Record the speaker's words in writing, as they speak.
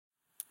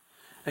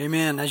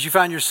Amen. As you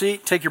find your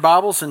seat, take your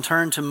Bibles and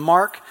turn to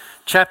Mark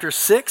chapter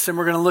 6, and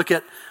we're going to look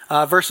at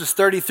verses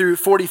 30 through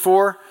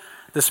 44.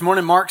 This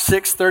morning, Mark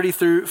 6, 30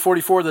 through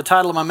 44. The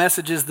title of my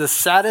message is The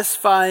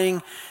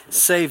Satisfying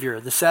Savior.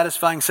 The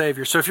Satisfying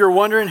Savior. So if you're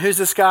wondering who's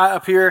this guy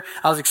up here,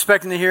 I was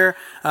expecting to hear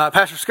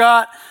Pastor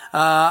Scott.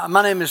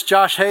 My name is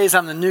Josh Hayes.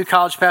 I'm the new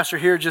college pastor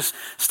here. Just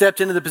stepped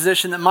into the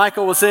position that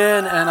Michael was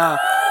in, and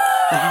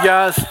thank you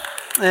guys.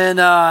 And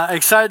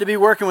excited to be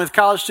working with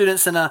college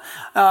students at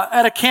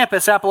a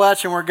campus,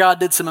 Appalachian, where God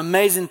did some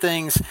amazing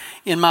things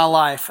in my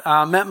life.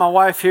 Met my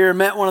wife here,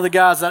 met one of the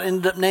guys that I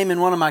ended up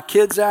naming one of my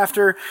kids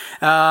after.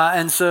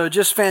 And so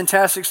just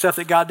fantastic stuff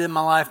that God did in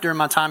my life during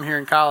my time here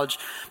in college.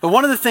 But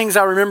one of the things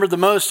I remember the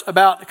most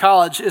about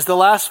college is the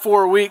last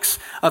 4 weeks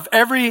of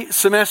every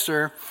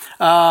semester.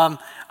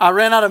 I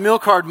ran out of meal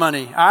card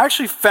money. I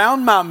actually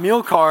found my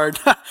meal card.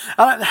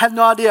 I had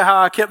no idea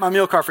how I kept my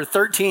meal card for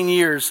 13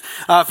 years.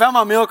 I found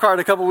my meal card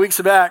a couple weeks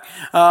back,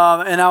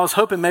 and I was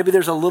hoping maybe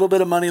there's a little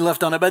bit of money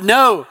left on it. But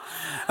no,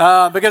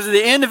 because at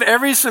the end of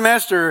every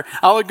semester,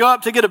 I would go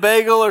up to get a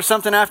bagel or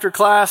something after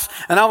class,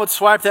 and I would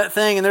swipe that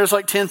thing, and there's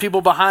like 10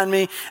 people behind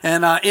me,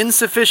 and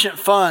insufficient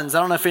funds. I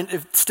don't know if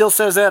it still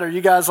says that, or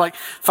you guys like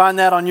find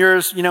that on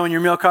yours, you know, when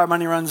your meal card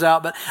money runs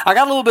out. But I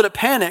got a little bit of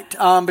panicked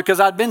because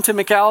I'd been to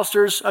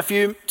McAllister's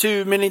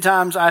too many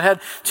times. I'd had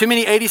too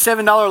many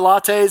 $87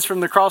 lattes from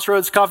the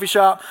Crossroads coffee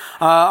shop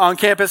on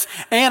campus,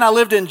 and I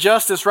lived in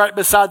Justice right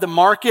beside the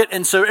market,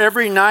 and so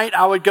every night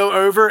I would go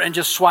over and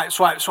just swipe.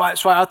 I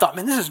thought,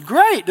 man, this is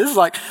great. This is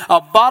like a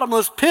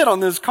bottomless pit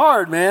on this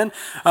card, man.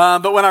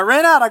 But when I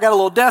ran out, I got a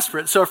little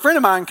desperate. So a friend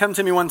of mine come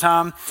to me one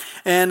time,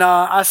 and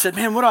I said,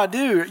 man, what do I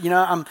do? You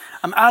know,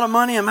 I'm out of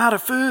money, I'm out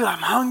of food, I'm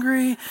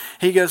hungry.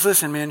 He goes,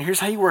 listen, man, here's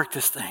how you work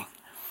this thing.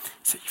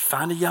 He said, you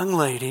find a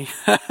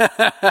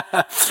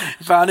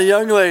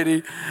young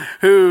lady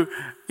who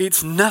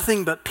eats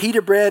nothing but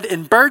pita bread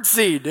and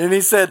birdseed. And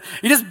he said,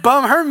 you just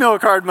bum her meal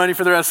card money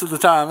for the rest of the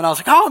time. And I was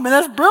like, oh man,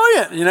 that's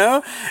brilliant, you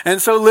know?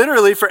 And so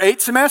literally for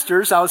 8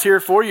 semesters, I was here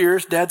 4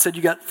 years. Dad said,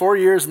 you got 4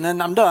 years and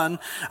then I'm done.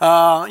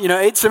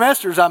 8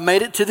 semesters, I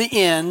made it to the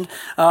end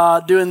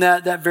doing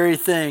that very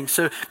thing.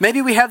 So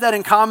maybe we have that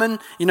in common,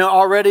 you know,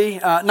 already.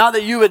 Not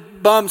that you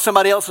would bum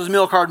somebody else's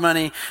meal card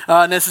money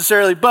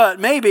necessarily, but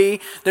maybe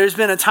there's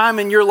been a time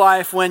in your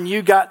life when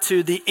you got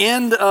to the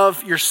end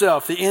of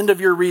yourself, the end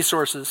of your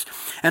resources.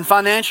 And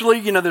financially,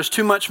 you know, there's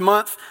too much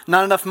month,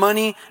 not enough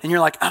money, and you're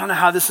like, I don't know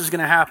how this is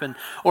going to happen.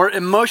 Or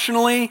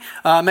emotionally,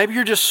 maybe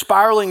you're just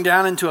spiraling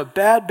down into a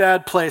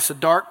bad place, a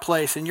dark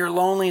place, and you're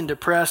lonely and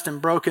depressed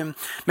and broken.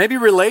 Maybe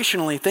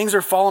relationally, things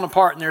are falling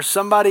apart, and there's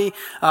somebody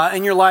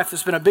in your life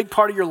that's been a big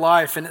part of your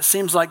life, and it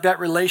seems like that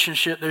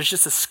relationship, there's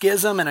just a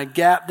schism and a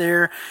gap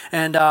there,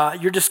 and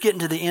you're just getting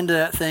to the end of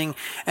that thing.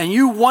 And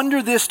you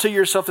wonder this to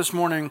yourself this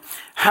morning,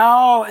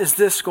 how is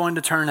this going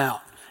to turn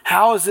out?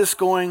 How is this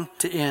going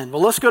to end?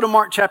 Well, let's go to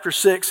Mark chapter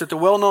 6 at the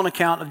well-known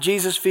account of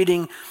Jesus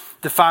feeding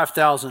the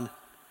 5,000.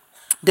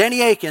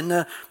 Danny Akin,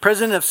 the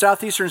president of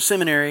Southeastern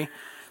Seminary,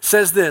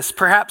 says this: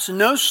 perhaps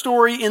no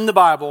story in the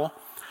Bible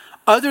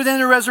other than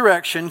the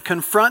resurrection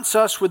confronts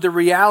us with the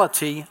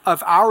reality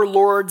of our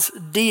Lord's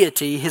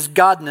deity, his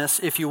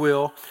godness, if you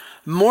will,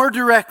 more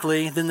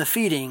directly than the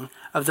feeding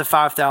of the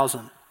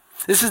 5,000.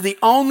 This is the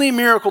only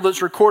miracle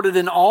that's recorded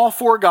in all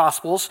 4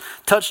 Gospels,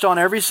 touched on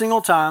every single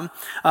time.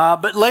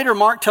 But later,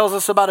 Mark tells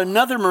us about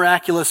another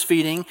miraculous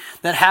feeding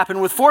that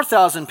happened with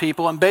 4,000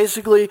 people, and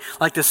basically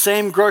like the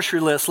same grocery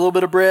list, a little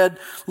bit of bread,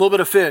 a little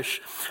bit of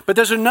fish. But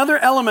there's another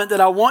element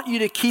that I want you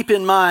to keep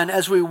in mind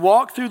as we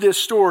walk through this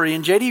story,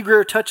 and J.D.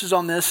 Greear touches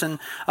on this and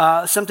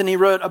something he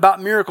wrote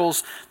about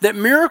miracles, that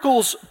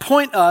miracles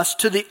point us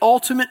to the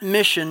ultimate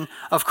mission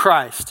of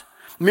Christ.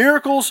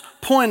 Miracles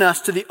point us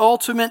to the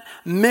ultimate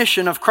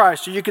mission of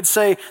Christ. Or you could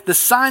say the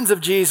signs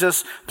of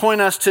Jesus point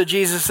us to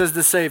Jesus as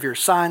the Savior.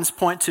 Signs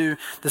point to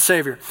the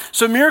Savior.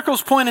 So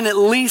miracles point in at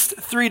least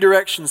 3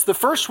 directions. The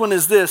first one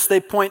is this: they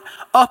point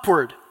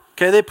upward.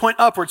 Okay, they point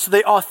upward. So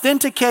they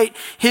authenticate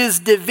his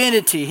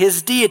divinity,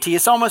 his deity.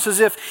 It's almost as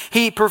if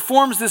he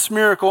performs this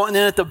miracle, and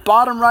then at the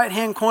bottom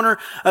right-hand corner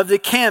of the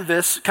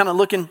canvas, kind of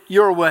looking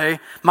your way,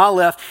 my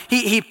left,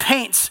 he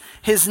paints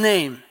his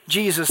name,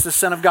 Jesus, the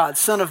Son of God,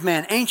 Son of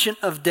Man, Ancient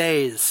of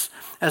Days,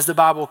 as the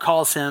Bible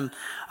calls him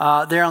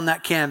there on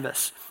that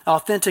canvas.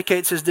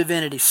 Authenticates his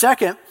divinity.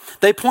 Second,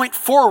 they point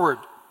forward.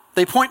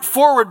 They point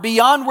forward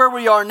beyond where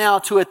we are now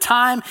to a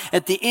time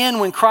at the end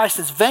when Christ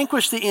has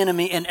vanquished the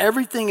enemy and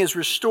everything is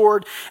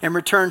restored and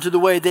returned to the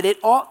way that it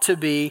ought to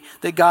be,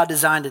 that God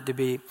designed it to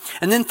be.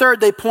 And then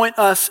third, they point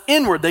us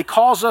inward. They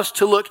cause us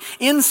to look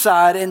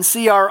inside and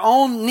see our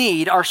own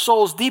need, our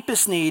soul's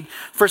deepest need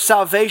for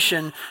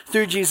salvation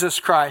through Jesus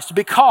Christ.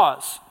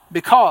 Because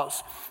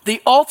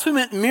the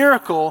ultimate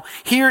miracle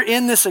here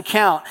in this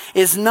account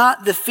is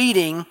not the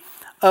feeding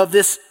of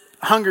this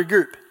hungry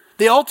group.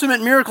 The ultimate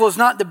miracle is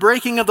not the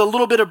breaking of the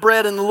little bit of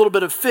bread and the little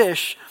bit of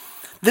fish.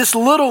 This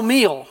little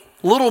meal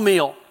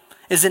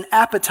is an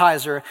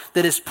appetizer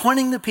that is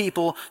pointing the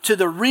people to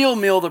the real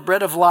meal, the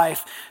bread of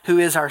life, who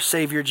is our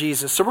Savior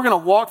Jesus. So we're going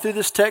to walk through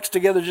this text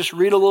together, just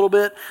read a little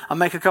bit. I'll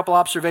make a couple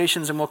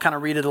observations and we'll kind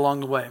of read it along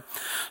the way.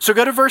 So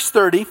go to verse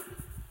 30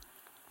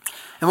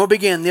 and we'll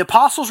begin. The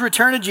apostles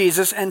returned to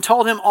Jesus and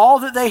told him all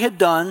that they had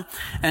done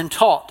and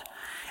taught.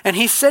 And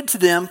he said to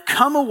them,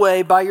 come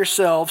away by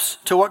yourselves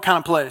to what kind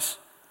of place?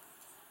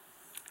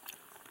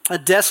 A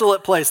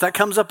desolate place. That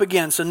comes up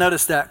again, so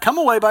notice that. Come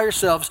away by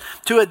yourselves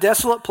to a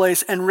desolate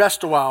place and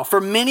rest a while.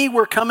 For many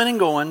were coming and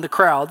going, the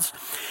crowds,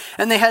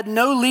 and they had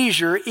no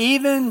leisure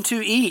even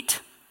to eat.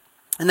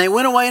 And they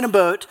went away in a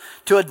boat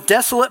to a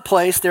desolate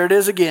place. There it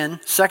is again,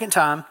 second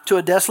time, to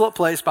a desolate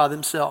place by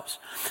themselves.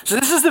 So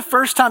this is the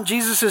first time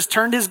Jesus has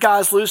turned his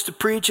guys loose to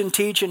preach and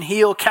teach and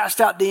heal,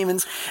 cast out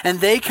demons, and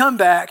they come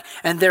back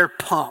and they're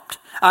pumped.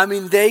 I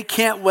mean, they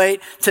can't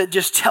wait to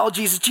just tell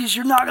Jesus, Jesus,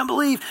 you're not going to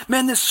believe,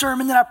 man, this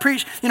sermon that I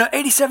preached,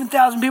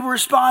 87,000 people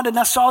responded, and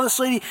I saw this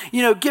lady,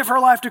 give her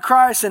life to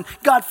Christ, and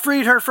God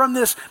freed her from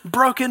this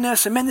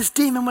brokenness, and man, this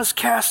demon was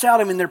cast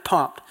out. I mean, they're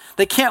pumped.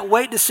 They can't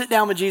wait to sit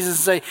down with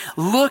Jesus and say,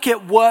 look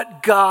at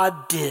what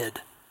God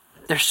did.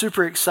 They're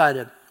super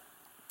excited.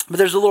 But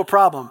there's a little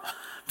problem.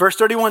 Verse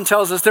 31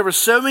 tells us there were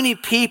so many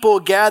people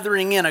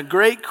gathering in, a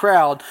great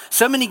crowd,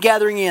 so many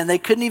gathering in, they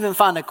couldn't even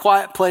find a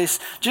quiet place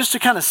just to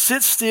kind of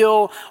sit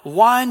still,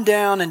 wind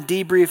down, and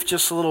debrief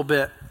just a little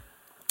bit.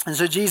 And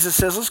so Jesus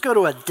says, let's go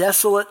to a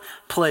desolate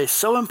place.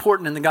 So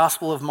important in the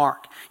Gospel of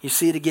Mark. You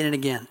see it again and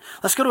again.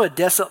 Let's go to a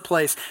desolate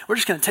place. We're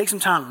just going to take some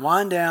time,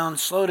 wind down,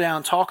 slow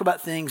down, talk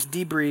about things,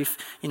 debrief,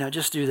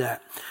 just do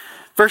that.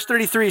 Verse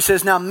 33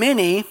 says, now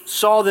many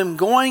saw them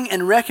going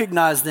and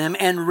recognized them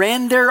and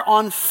ran there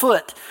on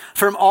foot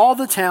from all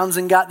the towns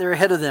and got there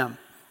ahead of them.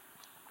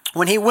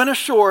 When he went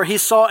ashore, he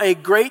saw a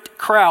great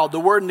crowd. The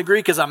word in the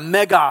Greek is a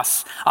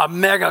megos, a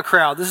mega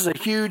crowd. This is a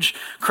huge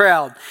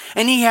crowd.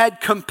 And he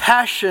had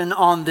compassion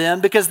on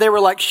them because they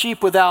were like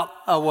sheep without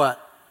a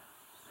what?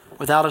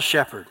 Without a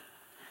shepherd.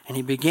 And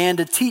he began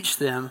to teach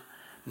them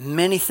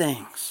many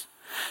things.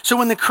 So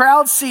when the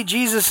crowds see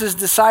Jesus'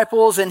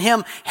 disciples and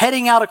him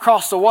heading out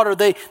across the water,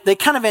 they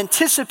kind of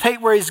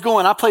anticipate where he's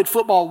going. I played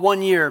football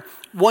 1 year,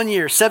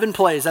 7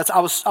 plays. I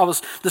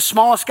was the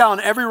smallest guy on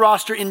every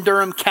roster in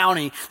Durham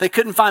County. They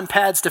couldn't find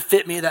pads to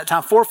fit me at that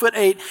time.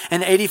 4'8"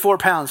 and 84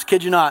 pounds.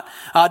 Kid you not.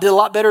 I did a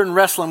lot better in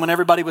wrestling when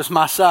everybody was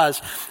my size.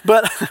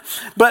 But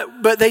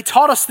they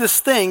taught us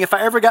this thing, if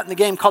I ever got in the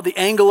game, called the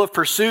angle of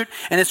pursuit.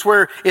 And it's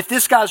where if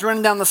this guy's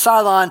running down the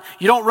sideline,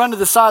 you don't run to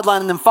the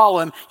sideline and then follow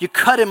him. You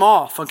cut him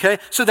off, okay?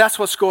 So that's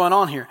what's going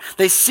on here.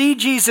 They see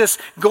Jesus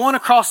going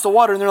across the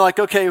water and they're like,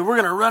 okay, we're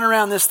going to run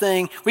around this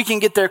thing. We can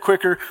get there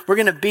quicker. We're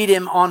going to beat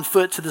him on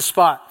foot to the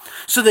spot.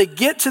 So they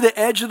get to the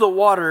edge of the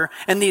water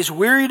and these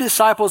weary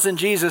disciples and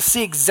Jesus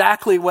see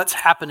exactly what's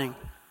happening.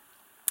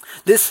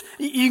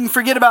 You can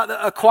forget about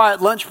a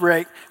quiet lunch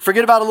break,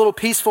 forget about a little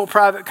peaceful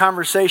private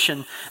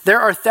conversation. There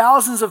are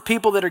thousands of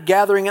people that are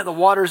gathering at the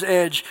water's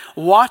edge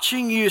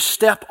watching you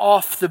step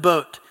off the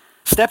boat.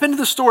 Step into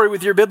the story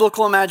with your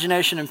biblical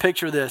imagination and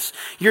picture this.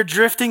 You're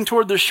drifting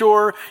toward the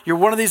shore. You're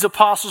one of these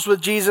apostles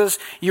with Jesus.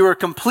 You are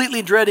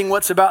completely dreading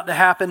what's about to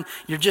happen.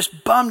 You're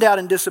just bummed out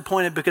and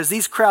disappointed because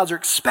these crowds are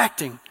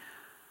expecting.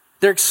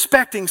 They're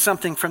expecting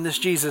something from this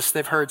Jesus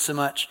they've heard so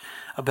much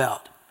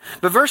about.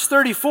 But verse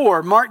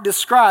 34, Mark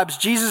describes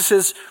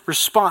Jesus'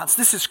 response.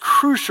 This is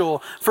crucial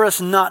for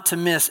us not to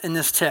miss in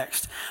this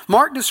text.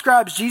 Mark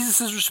describes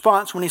Jesus'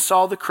 response when he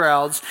saw the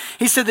crowds.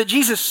 He said that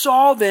Jesus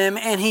saw them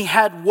and he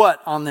had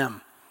what on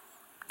them?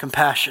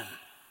 Compassion.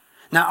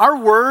 Now our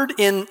word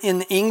in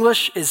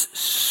English is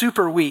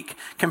super weak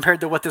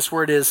compared to what this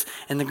word is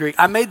in the Greek.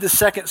 I made the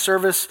second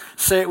service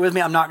say it with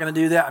me. I'm not going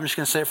to do that. I'm just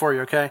going to say it for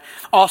you, okay?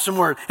 Awesome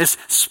word. It's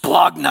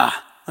splagna,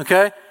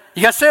 okay?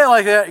 You got to say it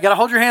like that. You got to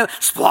hold your hand,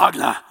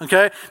 splagna,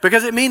 okay?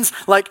 Because it means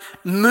like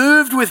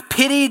moved with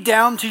pity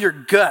down to your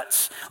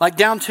guts, like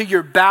down to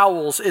your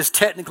bowels is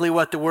technically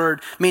what the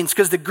word means.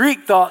 Because the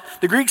Greeks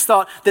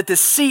thought that the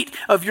seat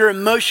of your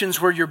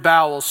emotions were your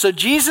bowels. So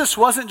Jesus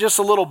wasn't just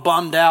a little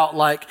bummed out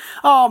like,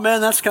 oh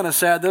man, that's kind of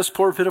sad. Those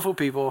poor pitiful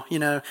people,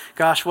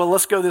 gosh, well,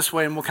 let's go this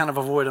way and we'll kind of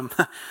avoid them.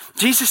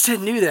 Jesus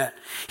didn't do that.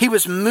 He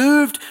was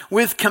moved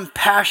with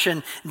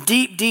compassion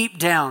deep, deep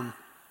down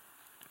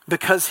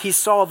because he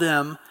saw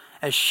them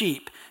as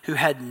sheep who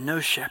had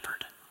no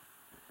shepherd.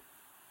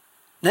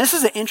 Now, this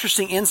is an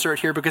interesting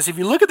insert here because if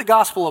you look at the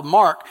Gospel of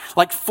Mark,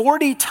 like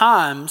 40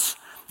 times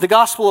the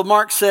Gospel of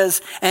Mark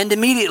says, and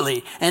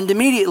immediately, and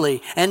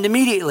immediately, and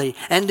immediately,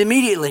 and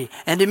immediately,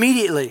 and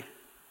immediately.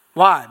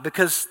 Why?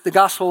 Because the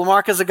Gospel of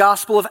Mark is a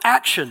gospel of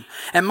action.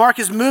 And Mark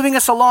is moving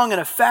us along at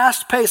a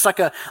fast pace like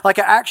an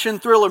action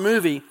thriller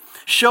movie,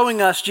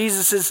 showing us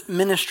Jesus'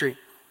 ministry.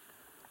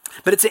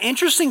 But it's an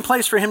interesting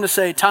place for him to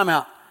say, time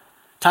out.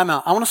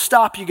 I want to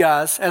stop you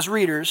guys as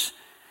readers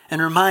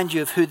and remind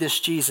you of who this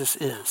Jesus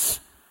is.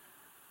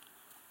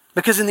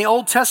 Because in the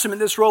Old Testament,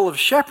 this role of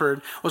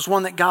shepherd was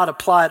one that God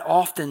applied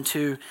often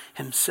to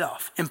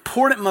himself.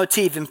 Important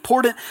motif,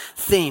 important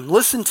theme.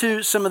 Listen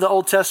to some of the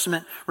Old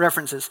Testament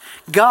references.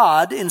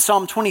 God, in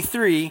Psalm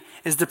 23,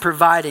 is the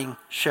providing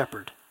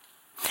shepherd.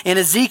 In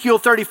Ezekiel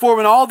 34,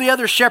 when all the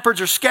other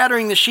shepherds are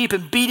scattering the sheep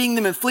and beating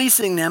them and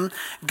fleecing them,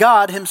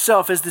 God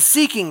himself is the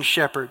seeking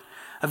shepherd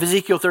of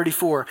Ezekiel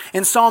 34.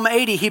 In Psalm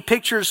 80, he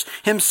pictures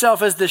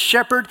himself as the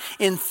shepherd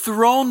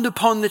enthroned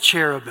upon the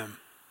cherubim,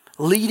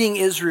 leading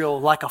Israel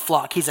like a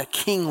flock. He's a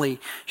kingly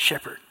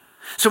shepherd.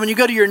 So when you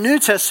go to your New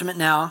Testament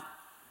now,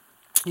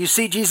 you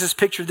see Jesus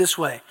pictured this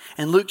way.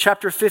 In Luke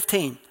chapter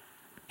 15,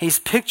 he's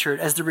pictured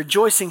as the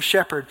rejoicing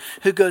shepherd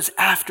who goes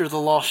after the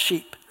lost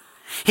sheep.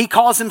 He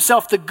calls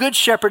himself the good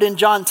shepherd in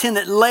John 10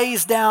 that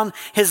lays down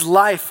his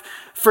life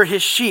for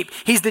his sheep.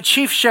 He's the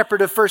chief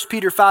shepherd of 1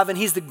 Peter 5, and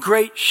he's the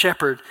great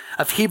shepherd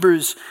of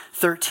Hebrews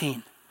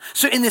 13.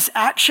 So in this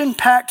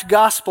action-packed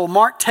gospel,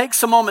 Mark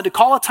takes a moment to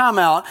call a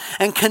timeout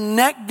and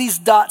connect these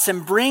dots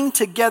and bring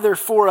together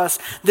for us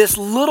this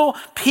little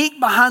peek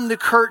behind the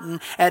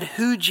curtain at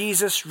who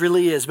Jesus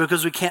really is,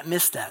 because we can't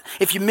miss that.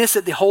 If you miss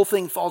it, the whole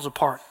thing falls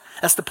apart.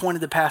 That's the point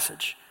of the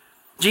passage.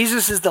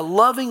 Jesus is the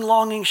loving,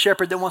 longing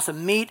shepherd that wants to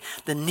meet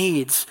the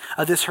needs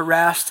of this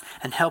harassed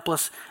and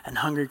helpless and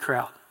hungry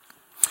crowd.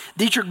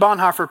 Dietrich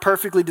Bonhoeffer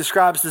perfectly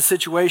describes the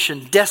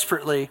situation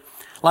desperately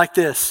like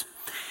this.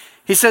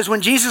 He says,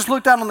 when Jesus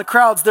looked out on the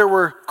crowds, there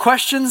were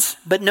questions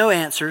but no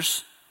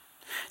answers,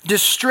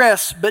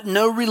 distress but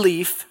no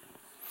relief,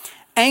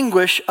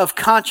 anguish of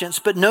conscience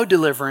but no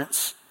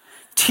deliverance,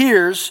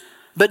 tears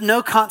but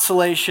no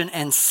consolation,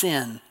 and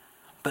sin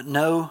but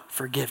no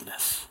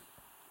forgiveness.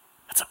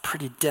 That's a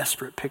pretty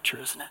desperate picture,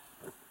 isn't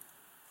it?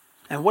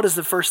 And what is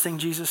the first thing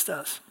Jesus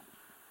does?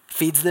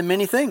 Feeds them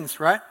many things,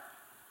 right?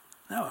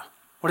 No.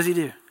 What does he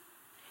do?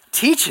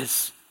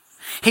 Teaches.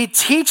 He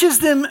teaches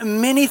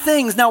them many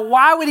things. Now,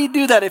 why would he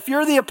do that? If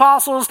you're the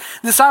apostles,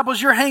 disciples,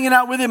 you're hanging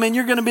out with him and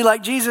you're going to be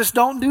like, Jesus,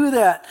 don't do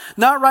that.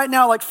 Not right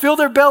now. Like, fill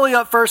their belly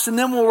up first and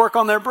then we'll work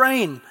on their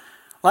brain.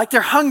 Like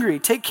they're hungry.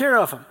 Take care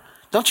of them.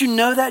 Don't you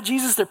know that,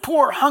 Jesus? They're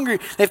poor, hungry.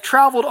 They've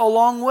traveled a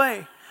long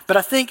way. But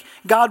I think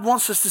God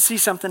wants us to see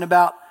something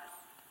about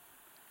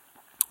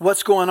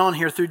what's going on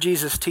here through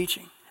Jesus'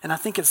 teaching. And I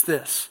think it's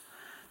this,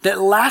 that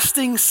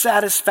lasting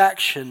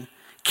satisfaction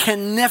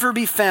can never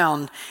be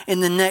found in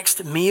the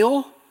next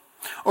meal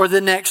or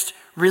the next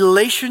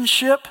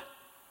relationship.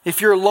 If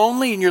you're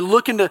lonely and you're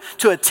looking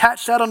to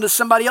attach that onto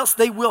somebody else,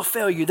 they will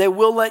fail you. They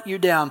will let you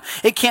down.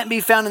 It can't be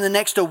found in the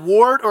next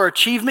award or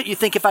achievement. You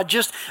think, if I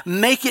just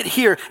make it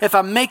here, if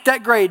I make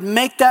that grade,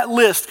 make that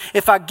list,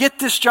 if I get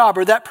this job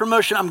or that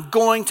promotion, I'm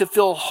going to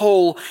feel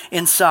whole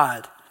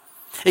inside.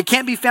 It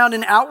can't be found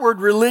in outward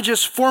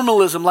religious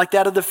formalism like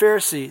that of the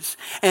Pharisees.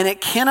 And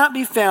it cannot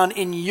be found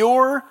in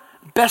your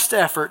best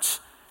efforts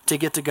to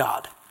get to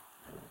God.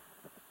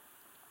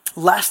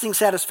 Lasting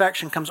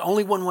satisfaction comes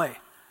only one way.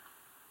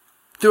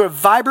 Through a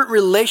vibrant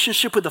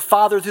relationship with the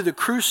Father through the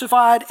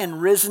crucified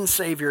and risen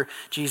Savior,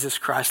 Jesus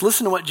Christ.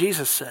 Listen to what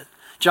Jesus said.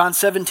 John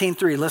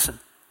 17:3, listen.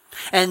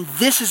 And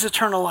this is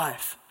eternal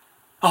life.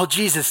 Oh,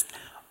 Jesus,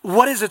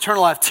 what is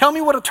eternal life? Tell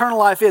me what eternal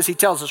life is. He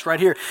tells us right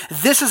here.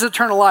 This is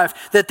eternal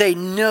life, that they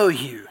know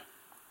you.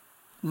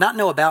 Not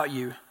know about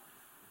you.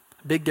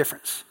 Big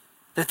difference.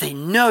 That they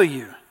know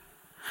you,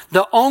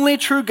 the only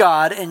true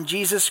God, and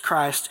Jesus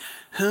Christ,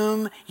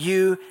 whom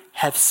you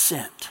have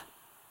sent.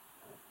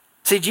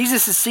 See,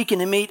 Jesus is seeking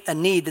to meet a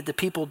need that the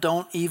people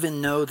don't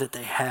even know that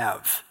they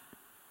have.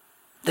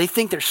 They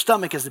think their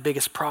stomach is the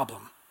biggest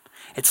problem.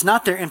 It's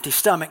not their empty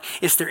stomach,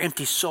 it's their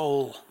empty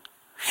soul.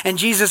 And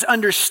Jesus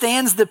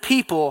understands the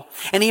people,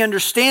 and he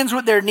understands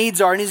what their needs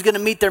are, and he's going to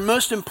meet their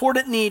most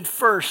important need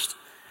first,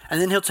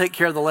 and then he'll take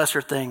care of the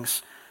lesser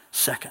things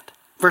second.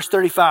 Verse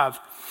 35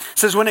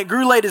 says, when it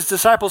grew late, his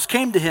disciples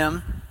came to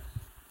him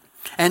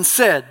and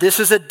said, this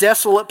is a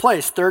desolate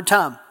place, third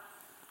time,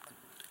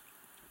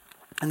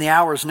 and the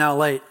hour is now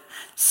late.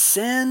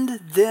 Send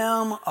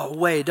them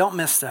away. Don't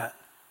miss that.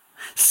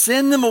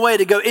 Send them away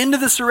to go into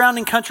the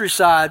surrounding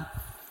countryside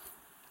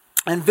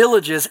and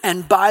villages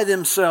and buy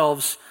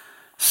themselves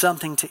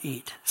something to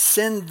eat.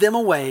 Send them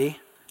away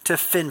to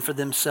fend for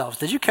themselves.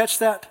 Did you catch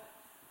that?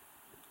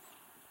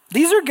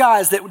 These are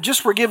guys that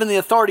just were given the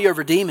authority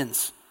over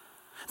demons,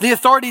 the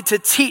authority to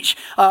teach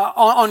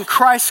on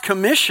Christ's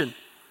commission.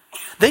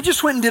 They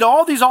just went and did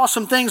all these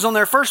awesome things on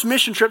their first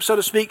mission trip, so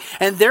to speak,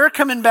 and they're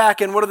coming back,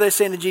 and what are they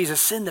saying to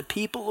Jesus? Send the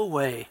people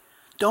away.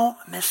 Don't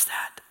miss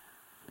that.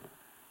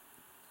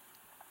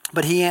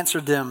 But he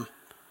answered them,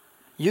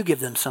 you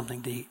give them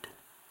something to eat.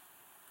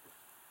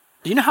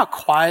 Do you know how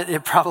quiet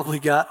it probably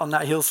got on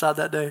that hillside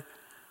that day?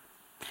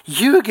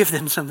 You give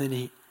them something to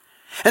eat.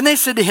 And they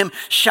said to him,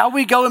 shall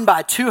we go and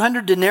buy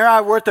 200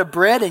 denarii worth of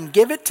bread and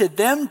give it to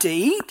them to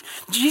eat?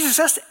 Jesus,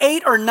 that's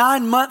 8 or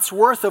 9 months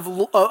worth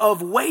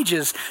of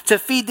wages to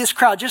feed this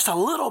crowd, just a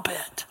little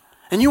bit.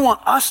 And you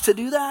want us to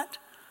do that?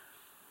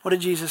 What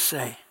did Jesus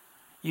say?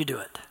 You do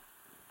it.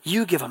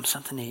 You give them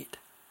something to eat.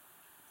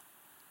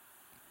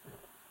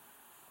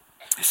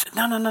 He said,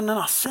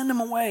 no, send them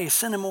away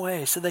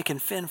so they can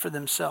fend for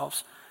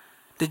themselves.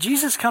 Did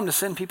Jesus come to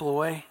send people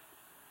away?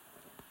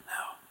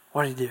 No.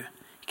 What did he do?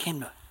 He came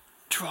to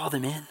draw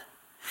them in.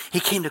 He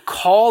came to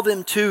call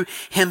them to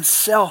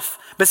himself.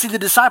 But see, the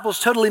disciples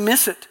totally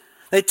miss it.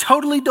 They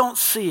totally don't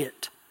see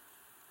it.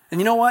 And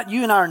you know what?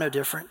 You and I are no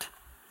different.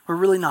 We're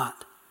really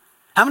not.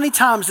 How many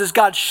times does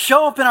God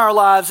show up in our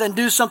lives and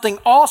do something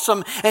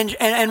awesome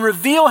and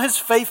reveal his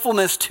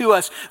faithfulness to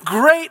us?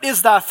 Great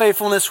is thy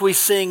faithfulness, we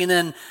sing, and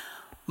then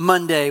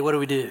Monday, what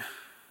do?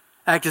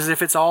 Act as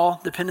if it's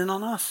all dependent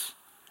on us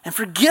and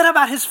forget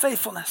about his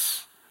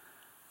faithfulness.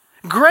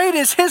 Great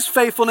is his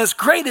faithfulness.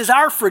 Great is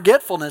our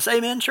forgetfulness.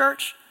 Amen,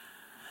 church?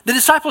 The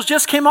disciples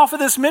just came off of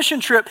this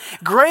mission trip.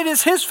 Great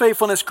is his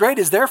faithfulness. Great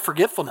is their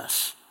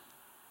forgetfulness.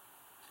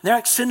 They're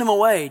like, send them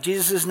away.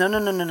 Jesus says,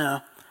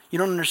 no. You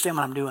don't understand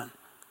what I'm doing.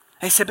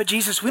 They said, but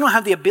Jesus, we don't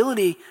have the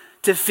ability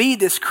to feed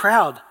this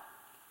crowd.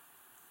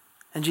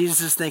 And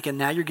Jesus is thinking,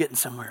 now you're getting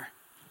somewhere.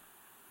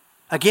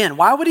 Again,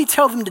 why would he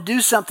tell them to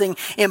do something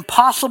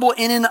impossible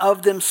in and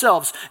of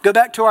themselves? Go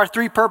back to our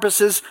 3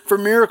 purposes for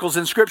miracles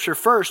in Scripture.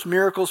 First,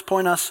 miracles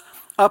point us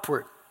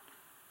upward.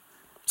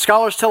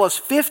 Scholars tell us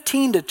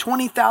 15 to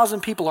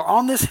 20,000 people are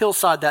on this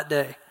hillside that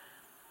day.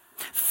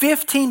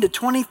 15 to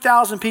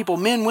 20,000 people,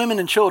 men, women,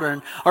 and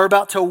children, are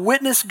about to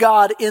witness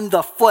God in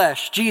the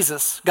flesh,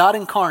 Jesus, God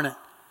incarnate.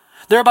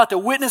 They're about to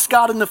witness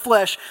God in the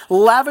flesh,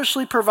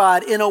 lavishly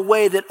provide in a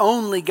way that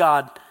only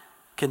God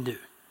can do.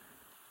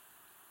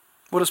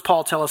 What does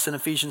Paul tell us in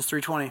Ephesians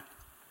 3:20?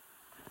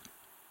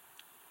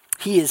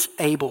 He is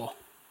able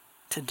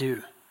to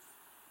do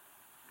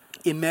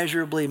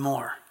immeasurably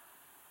more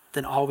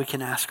than all we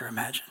can ask or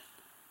imagine.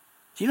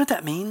 Do you know what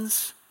that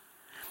means?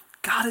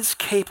 God is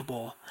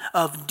capable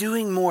of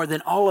doing more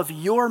than all of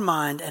your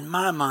mind and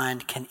my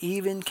mind can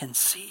even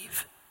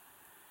conceive.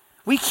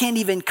 We can't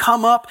even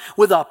come up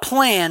with a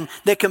plan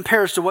that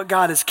compares to what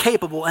God is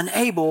capable and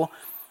able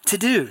to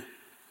do.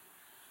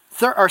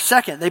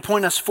 Second, they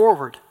point us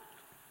forward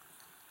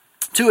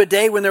to a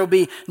day when there will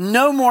be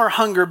no more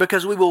hunger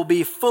because we will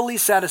be fully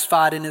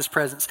satisfied in his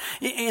presence.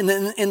 In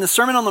the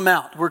Sermon on the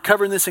Mount, we're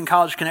covering this in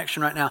College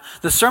Connection right now.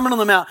 The Sermon on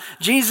the Mount,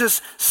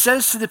 Jesus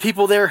says to the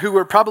people there who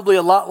were probably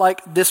a lot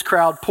like this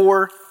crowd,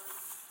 poor,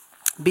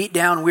 beat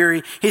down,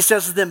 weary, he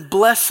says to them,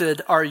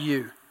 blessed are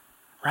you,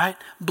 right?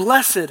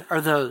 Blessed are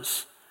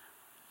those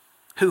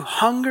who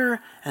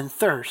hunger and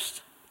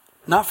thirst,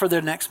 not for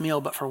their next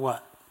meal, but for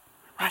what?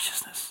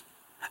 Righteousness.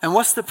 And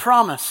what's the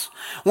promise?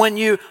 When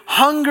you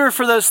hunger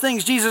for those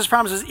things, Jesus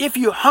promises, if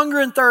you hunger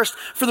and thirst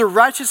for the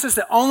righteousness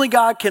that only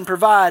God can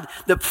provide,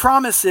 the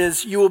promise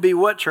is you will be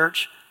what,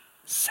 church?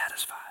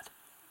 Satisfied.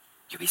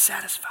 You'll be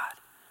satisfied.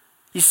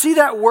 You see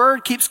that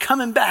word keeps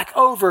coming back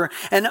over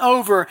and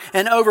over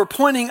and over,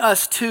 pointing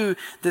us to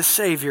the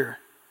Savior.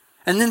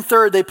 And then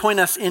third, they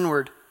point us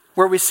inward,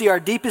 where we see our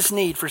deepest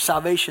need for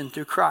salvation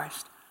through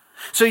Christ.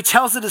 So he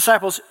tells the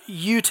disciples,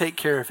 you take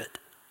care of it.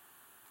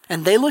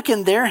 And they look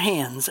in their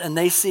hands and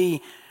they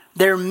see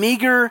their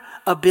meager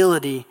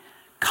ability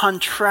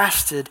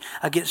contrasted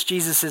against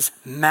Jesus'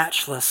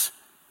 matchless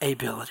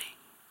ability.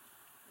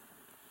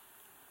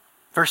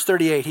 Verse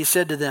 38, he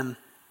said to them,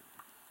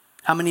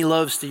 how many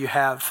loaves do you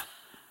have?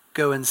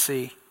 Go and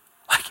see.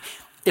 Like,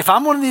 if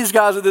I'm one of these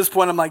guys at this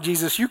point, I'm like,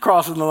 Jesus, you're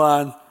crossing the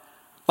line.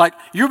 Like,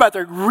 you're about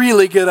to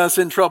really get us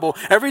in trouble.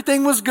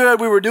 Everything was good.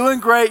 We were doing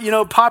great.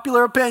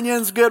 Popular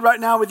opinions, good right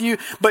now with you.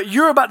 But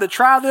you're about to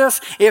try this.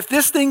 If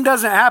this thing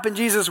doesn't happen,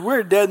 Jesus,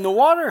 we're dead in the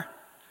water.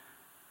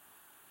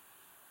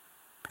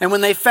 And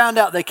when they found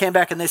out, they came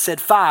back and they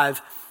said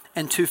 5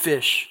 and 2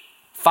 fish.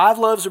 5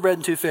 loaves of bread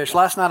and 2 fish.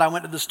 Last night I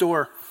went to the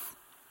store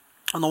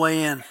on the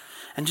way in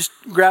and just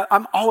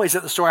I'm always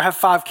at the store. I have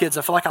 5 kids.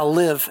 I feel like I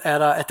live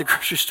at the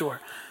grocery store.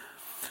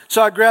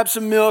 So I grabbed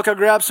some milk, I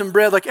grabbed some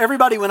bread. Like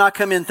everybody when I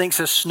come in thinks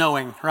it's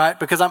snowing, right?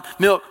 Because I'm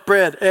milk,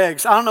 bread,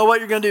 eggs. I don't know what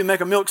you're going to do, make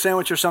a milk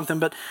sandwich or something.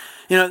 But,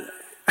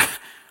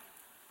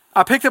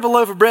 I picked up a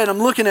loaf of bread and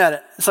I'm looking at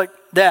it. It's like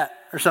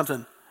that or something.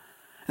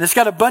 And it's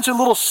got a bunch of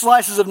little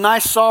slices of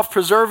nice, soft,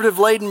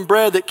 preservative-laden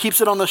bread that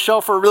keeps it on the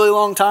shelf for a really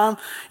long time.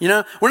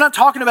 We're not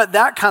talking about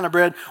that kind of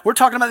bread. We're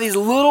talking about these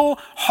little,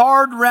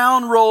 hard,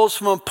 round rolls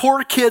from a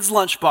poor kid's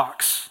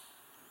lunchbox.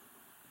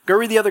 Go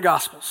read the other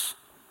Gospels.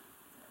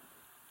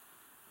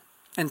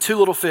 And 2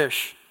 little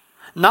fish.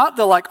 Not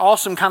the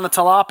awesome kind of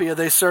tilapia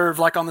they serve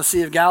on the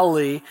Sea of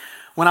Galilee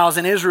when I was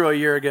in Israel a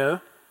year ago.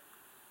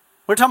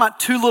 We're talking about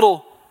 2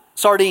 little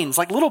sardines,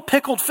 like little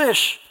pickled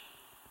fish.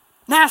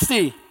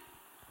 Nasty.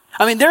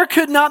 I mean, there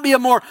could not be a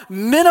more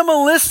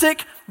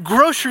minimalistic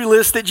grocery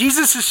list that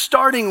Jesus is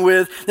starting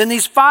with than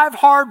these 5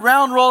 hard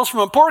round rolls from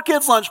a poor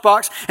kid's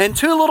lunchbox and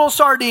 2 little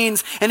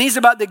sardines, and he's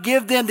about to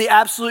give them the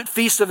absolute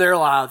feast of their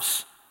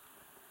lives.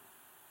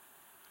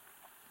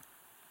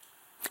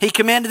 He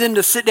commanded them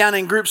to sit down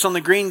in groups on the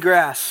green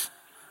grass.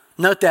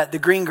 Note that, the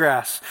green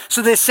grass.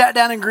 So they sat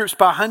down in groups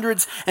by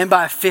hundreds and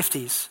by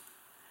 50s.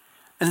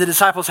 And the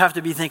disciples have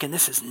to be thinking,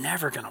 this is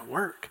never going to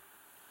work.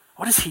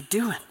 What is he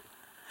doing?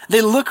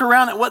 They look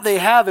around at what they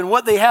have, and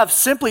what they have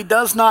simply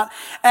does not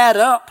add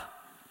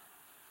up.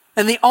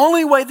 And the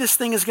only way this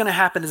thing is going to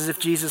happen is if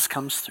Jesus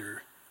comes through.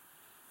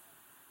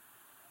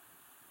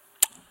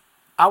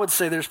 I would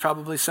say there's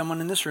probably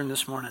someone in this room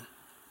this morning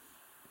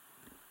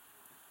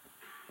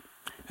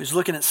who's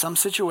looking at some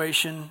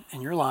situation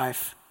in your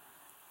life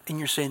and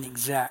you're saying the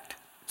exact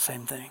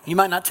same thing. You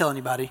might not tell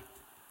anybody.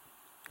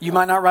 You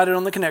might not write it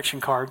on the connection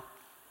card.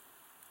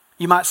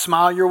 You might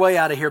smile your way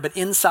out of here, but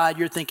inside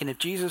you're thinking, if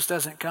Jesus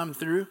doesn't come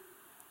through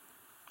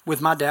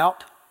with my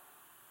doubt,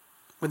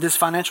 with this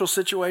financial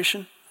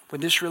situation, with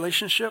this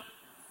relationship,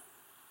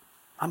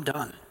 I'm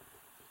done.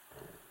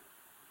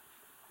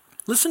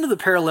 Listen to the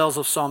parallels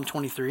of Psalm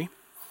 23. It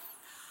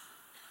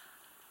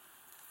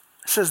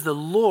says, the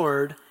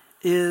Lord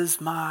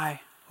is my,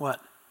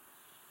 what?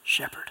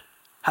 Shepherd.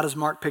 How does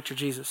Mark picture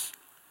Jesus?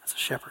 As a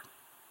shepherd.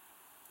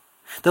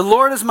 The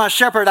Lord is my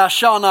shepherd, I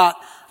shall not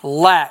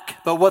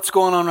lack. But what's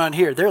going on right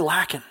here? They're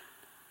lacking.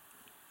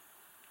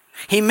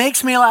 He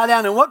makes me lie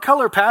down in what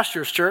color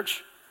pastures,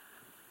 church?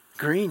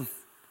 Green.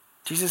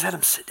 Jesus had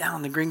him sit down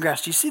in the green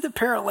grass. Do you see the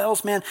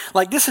parallels, man?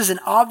 Like, this is an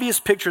obvious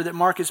picture that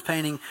Mark is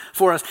painting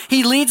for us.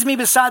 He leads me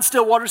beside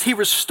still waters. He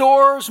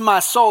restores my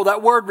soul.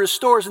 That word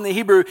restores in the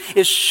Hebrew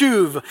is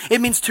shuv.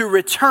 It means to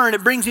return.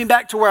 It brings me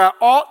back to where I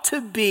ought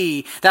to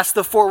be. That's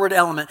the forward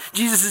element.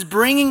 Jesus is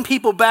bringing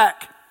people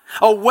back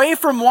away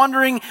from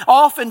wandering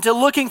off into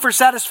looking for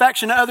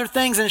satisfaction in other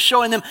things and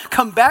showing them,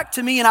 come back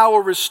to me and I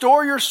will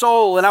restore your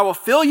soul and I will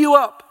fill you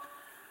up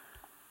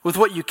with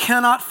what you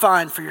cannot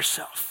find for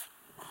yourself.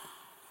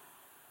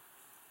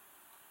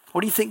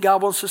 What do you think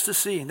God wants us to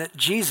see? That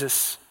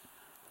Jesus,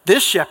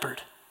 this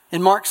shepherd,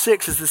 in Mark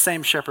 6 is the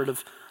same shepherd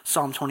of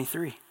Psalm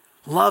 23.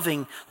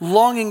 Loving,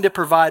 longing to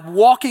provide,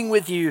 walking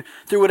with you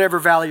through whatever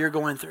valley you're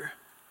going through.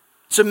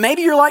 So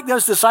maybe you're like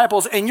those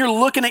disciples and you're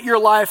looking at your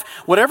life,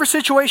 whatever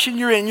situation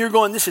you're in, you're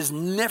going, this is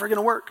never going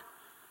to work.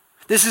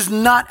 This is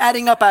not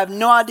adding up. I have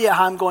no idea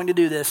how I'm going to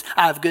do this.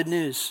 I have good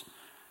news.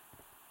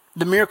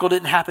 The miracle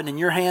didn't happen in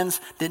your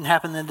hands, didn't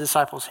happen in the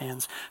disciples'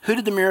 hands. Whose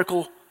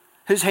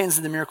hands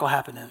did the miracle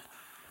happen in?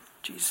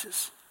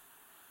 Jesus.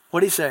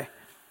 What did he say?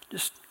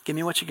 Just give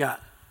me what you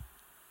got.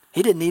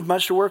 He didn't need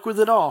much to work with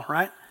at all,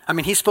 right? I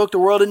mean, he spoke the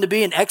world into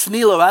being ex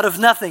nihilo, out of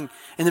nothing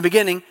in the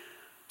beginning.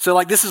 So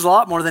like, this is a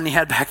lot more than he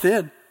had back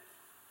then.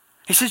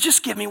 He says,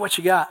 just give me what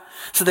you got.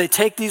 So they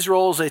take these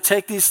rolls, they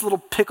take these little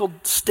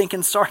pickled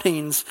stinking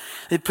sardines,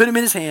 they put them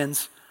in his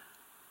hands,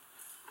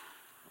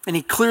 and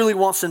he clearly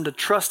wants them to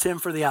trust him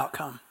for the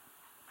outcome.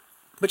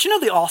 But you know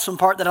the awesome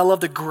part that I love,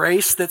 the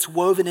grace that's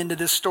woven into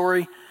this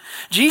story?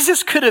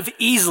 Jesus could have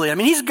easily, I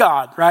mean, he's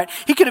God, right?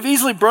 He could have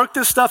easily broke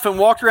this stuff and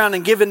walked around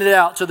and given it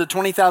out to the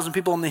 20,000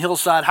 people on the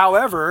hillside.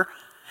 However,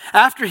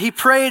 after he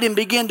prayed and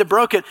began to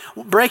break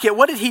it,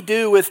 what did he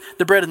do with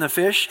the bread and the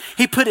fish?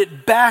 He put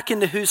it back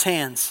into whose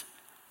hands?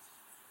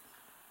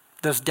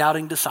 Those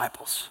doubting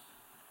disciples.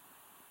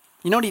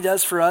 You know what he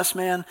does for us,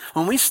 man?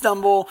 When we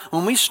stumble,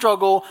 when we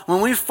struggle,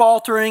 when we're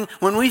faltering,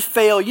 when we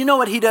fail, you know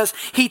what he does?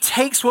 He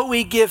takes what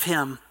we give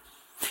him.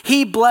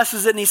 He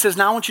blesses it and he says,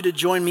 now I want you to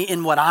join me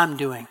in what I'm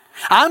doing.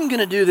 I'm going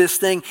to do this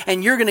thing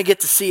and you're going to get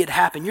to see it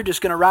happen. You're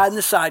just going to ride in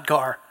the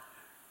sidecar.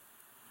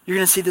 You're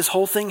going to see this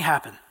whole thing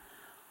happen.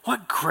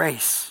 What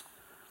grace.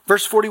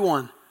 Verse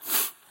 41,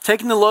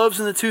 taking the loaves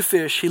and the 2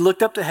 fish, he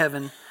looked up to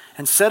heaven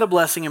and said a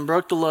blessing and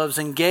broke the loaves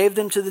and gave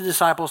them to the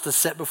disciples to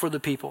set before the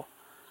people.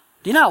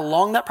 Do you know how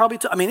long that probably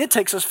took? I mean, it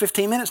takes us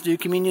 15 minutes to do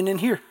communion in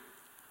here.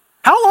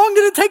 How long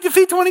did it take to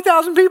feed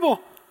 20,000 people?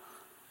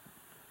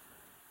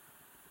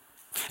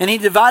 And he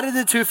divided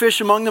the 2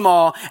 fish among them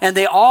all, and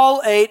they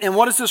all ate. And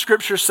what does the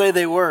scripture say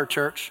they were,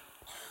 church?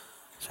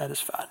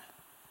 Satisfied.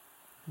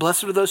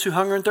 Blessed are those who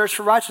hunger and thirst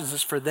for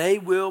righteousness, for they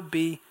will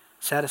be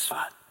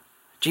satisfied.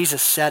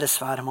 Jesus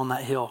satisfied them on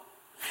that hill.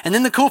 And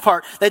then the cool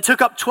part, they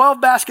took up 12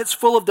 baskets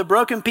full of the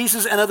broken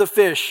pieces and of the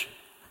fish.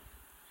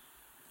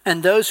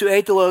 And those who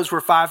ate the loaves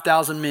were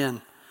 5,000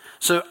 men.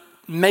 So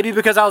maybe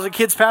because I was a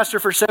kids pastor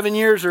for 7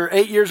 years or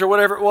 8 years or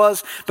whatever it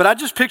was, but I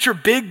just picture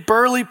big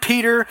burly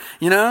Peter,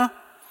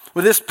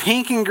 with this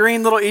pink and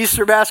green little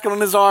Easter basket on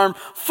his arm,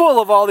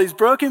 full of all these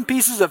broken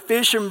pieces of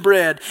fish and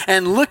bread,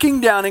 and looking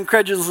down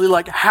incredulously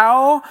like,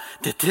 how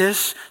did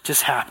this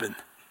just happen?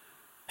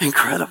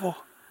 Incredible.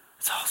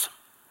 It's awesome.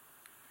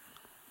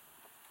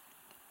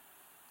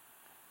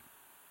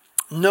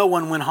 No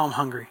one went home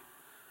hungry.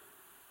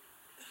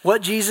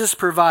 What Jesus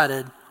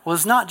provided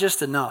was not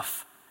just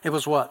enough. It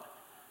was what?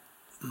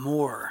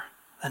 More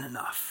than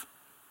enough.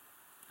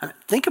 I mean,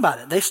 think about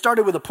it. They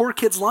started with a poor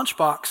kid's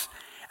lunchbox,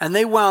 and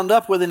they wound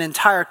up with an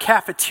entire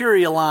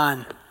cafeteria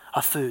line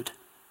of food.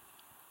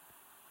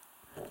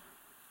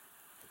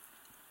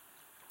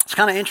 It's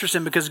kind of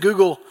interesting because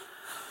Google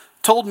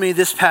told me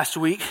this past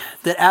week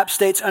that App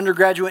State's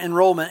undergraduate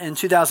enrollment in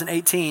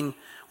 2018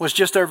 was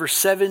just over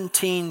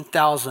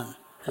 17,000.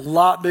 A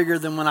lot bigger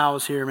than when I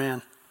was here,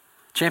 man.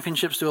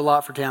 Championships do a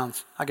lot for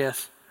towns, I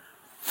guess.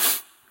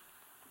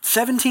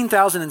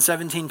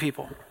 17,017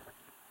 people.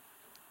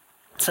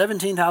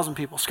 17,000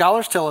 people.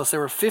 Scholars tell us there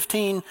were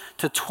 15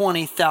 to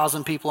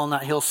 20,000 people on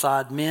that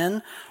hillside,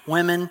 men,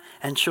 women,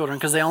 and children,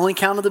 because they only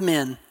counted the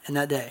men in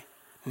that day.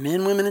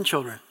 Men, women, and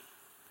children.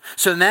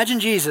 So imagine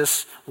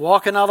Jesus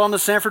walking out on the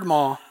Sanford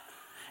Mall,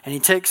 and he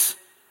takes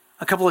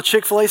a couple of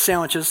Chick-fil-A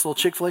sandwiches, little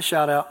Chick-fil-A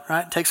shout out,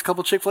 right? Takes a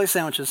couple of Chick-fil-A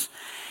sandwiches,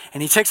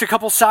 and he takes a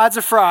couple sides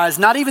of fries,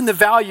 not even the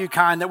value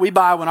kind that we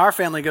buy when our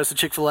family goes to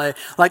Chick-fil-A,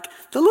 like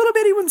the little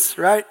bitty ones,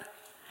 right?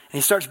 And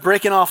he starts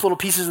breaking off little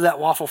pieces of that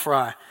waffle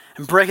fry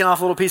and breaking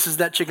off little pieces of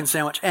that chicken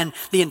sandwich. And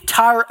the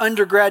entire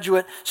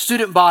undergraduate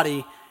student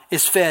body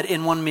is fed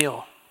in one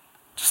meal,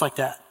 just like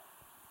that.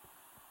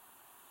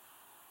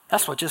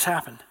 That's what just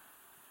happened.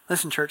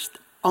 Listen, church,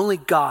 only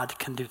God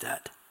can do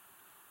that.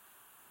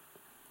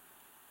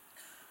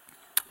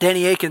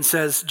 Danny Aiken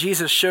says,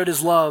 Jesus showed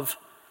his love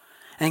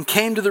and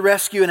came to the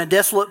rescue in a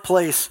desolate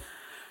place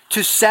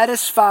to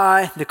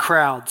satisfy the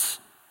crowds.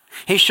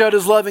 He showed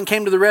his love and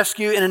came to the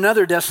rescue in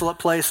another desolate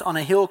place on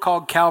a hill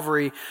called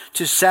Calvary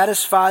to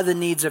satisfy the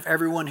needs of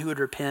everyone who would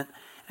repent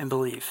and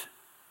believe.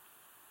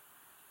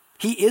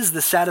 He is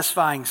the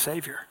satisfying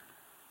Savior.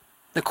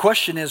 The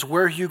question is,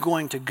 where are you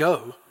going to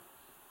go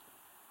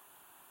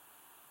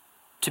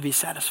to be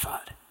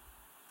satisfied?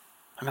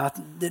 I mean,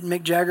 didn't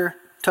Mick Jagger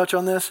touch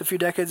on this a few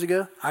decades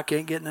ago? I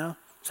can't get no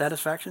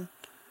satisfaction.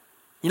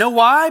 You know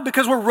why?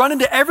 Because we're running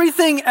to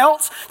everything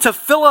else to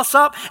fill us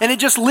up, and it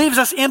just leaves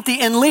us empty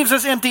and leaves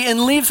us empty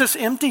and leaves us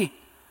empty.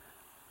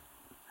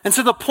 And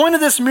so the point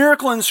of this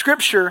miracle in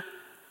Scripture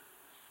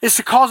is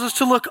to cause us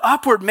to look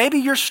upward. Maybe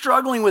you're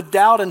struggling with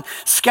doubt and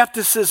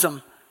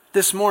skepticism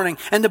this morning,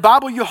 and the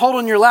Bible you hold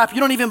on your lap, you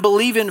don't even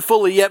believe in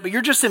fully yet, but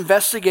you're just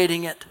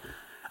investigating it.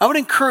 I would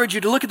encourage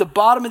you to look at the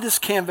bottom of this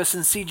canvas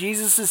and see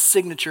Jesus'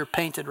 signature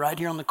painted right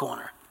here on the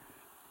corner.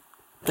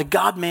 The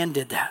God-man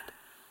did that.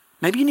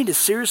 Maybe you need to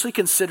seriously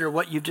consider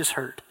what you've just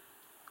heard.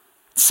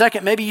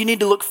 Second, maybe you need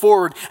to look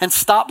forward and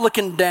stop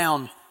looking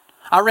down.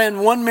 I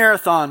ran one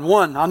marathon,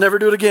 I'll never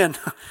do it again.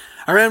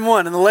 I ran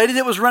one, and the lady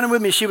that was running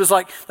with me, she was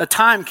like a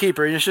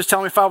timekeeper. She was just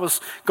telling me if I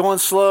was going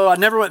slow. I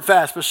never went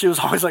fast, but she was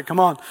always like, come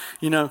on,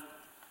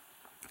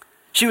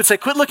 She would say,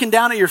 quit looking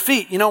down at your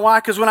feet. You know why?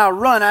 Because when I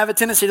run, I have a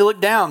tendency to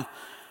look down,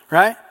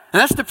 right? And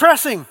that's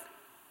depressing.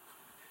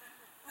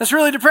 That's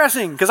really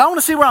depressing because I want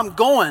to see where I'm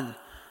going,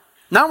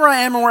 not where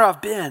I am and where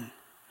I've been.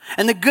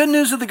 And the good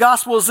news of the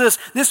gospel is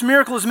this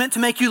miracle is meant to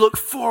make you look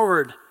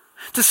forward,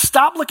 to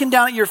stop looking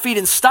down at your feet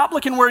and stop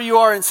looking where you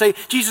are and say,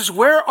 Jesus,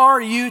 where are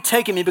you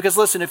taking me? Because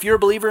listen, if you're a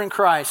believer in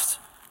Christ,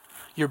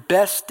 your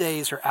best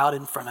days are out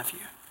in front of you.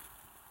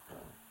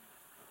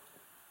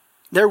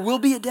 There will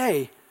be a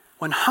day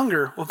when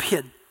hunger will be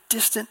a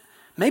distant,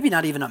 maybe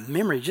not even a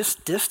memory,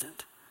 just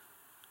distant.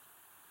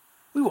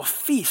 We will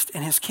feast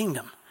in his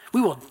kingdom. We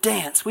will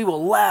dance, we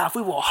will laugh,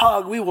 we will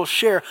hug, we will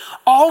share.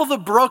 All of the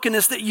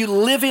brokenness that you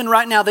live in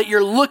right now that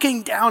you're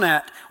looking down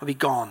at will be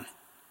gone.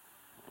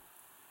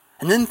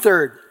 And then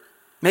third,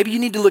 maybe you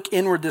need to look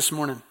inward this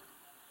morning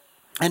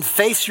and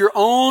face your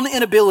own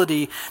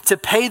inability to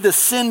pay the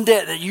sin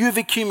debt that you have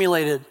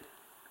accumulated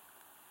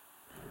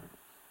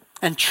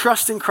and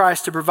trust in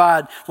Christ to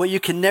provide what you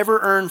can never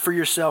earn for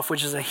yourself,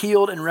 which is a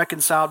healed and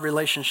reconciled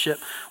relationship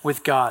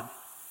with God.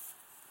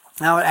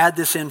 Now I add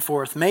this in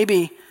fourth.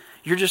 Maybe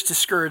you're just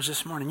discouraged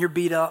this morning. You're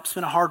beat up. It's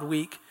been a hard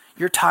week.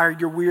 You're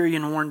tired. You're weary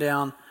and worn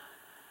down.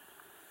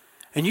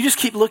 And you just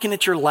keep looking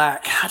at your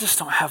lack. I just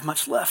don't have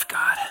much left,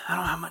 God. I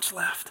don't have much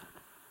left.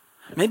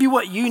 Maybe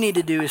what you need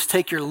to do is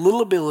take your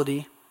little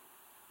ability,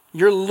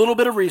 your little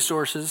bit of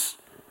resources,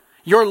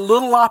 your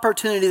little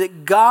opportunity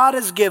that God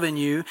has given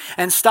you,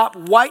 and stop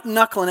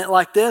white-knuckling it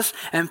like this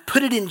and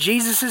put it in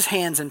Jesus'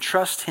 hands and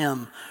trust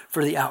him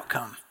for the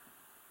outcome.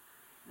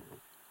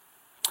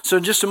 So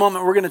in just a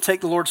moment, we're going to take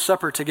the Lord's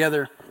Supper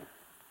together.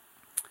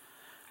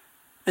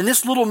 And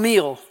this little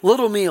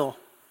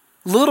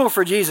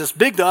for Jesus,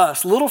 big to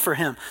us, little for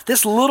him.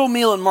 This little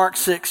meal in Mark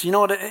 6, you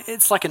know what?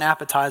 It's like an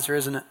appetizer,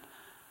 isn't it?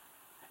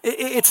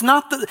 It's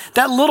not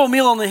that little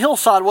meal on the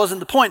hillside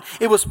wasn't the point.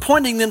 It was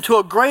pointing them to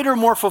a greater,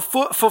 more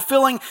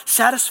fulfilling,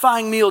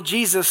 satisfying meal,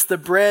 Jesus, the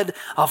bread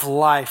of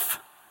life.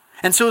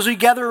 And so as we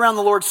gather around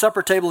the Lord's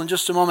Supper table in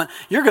just a moment,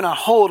 you're going to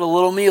hold a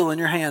little meal in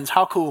your hands.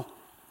 How cool.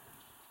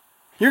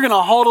 You're going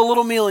to hold a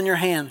little meal in your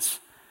hands.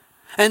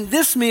 And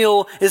this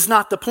meal is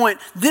not the point.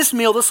 This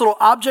meal, this little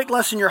object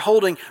lesson you're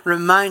holding,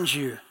 reminds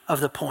you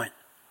of the point.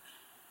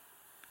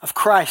 Of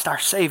Christ, our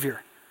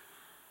Savior,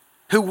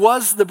 who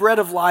was the bread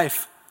of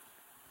life,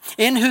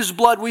 in whose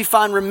blood we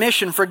find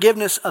remission,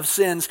 forgiveness of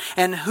sins,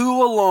 and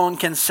who alone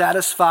can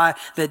satisfy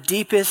the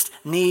deepest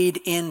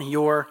need in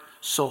your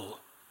soul.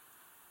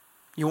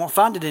 You won't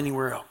find it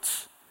anywhere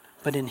else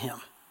but in him.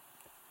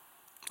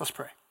 Let's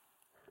pray.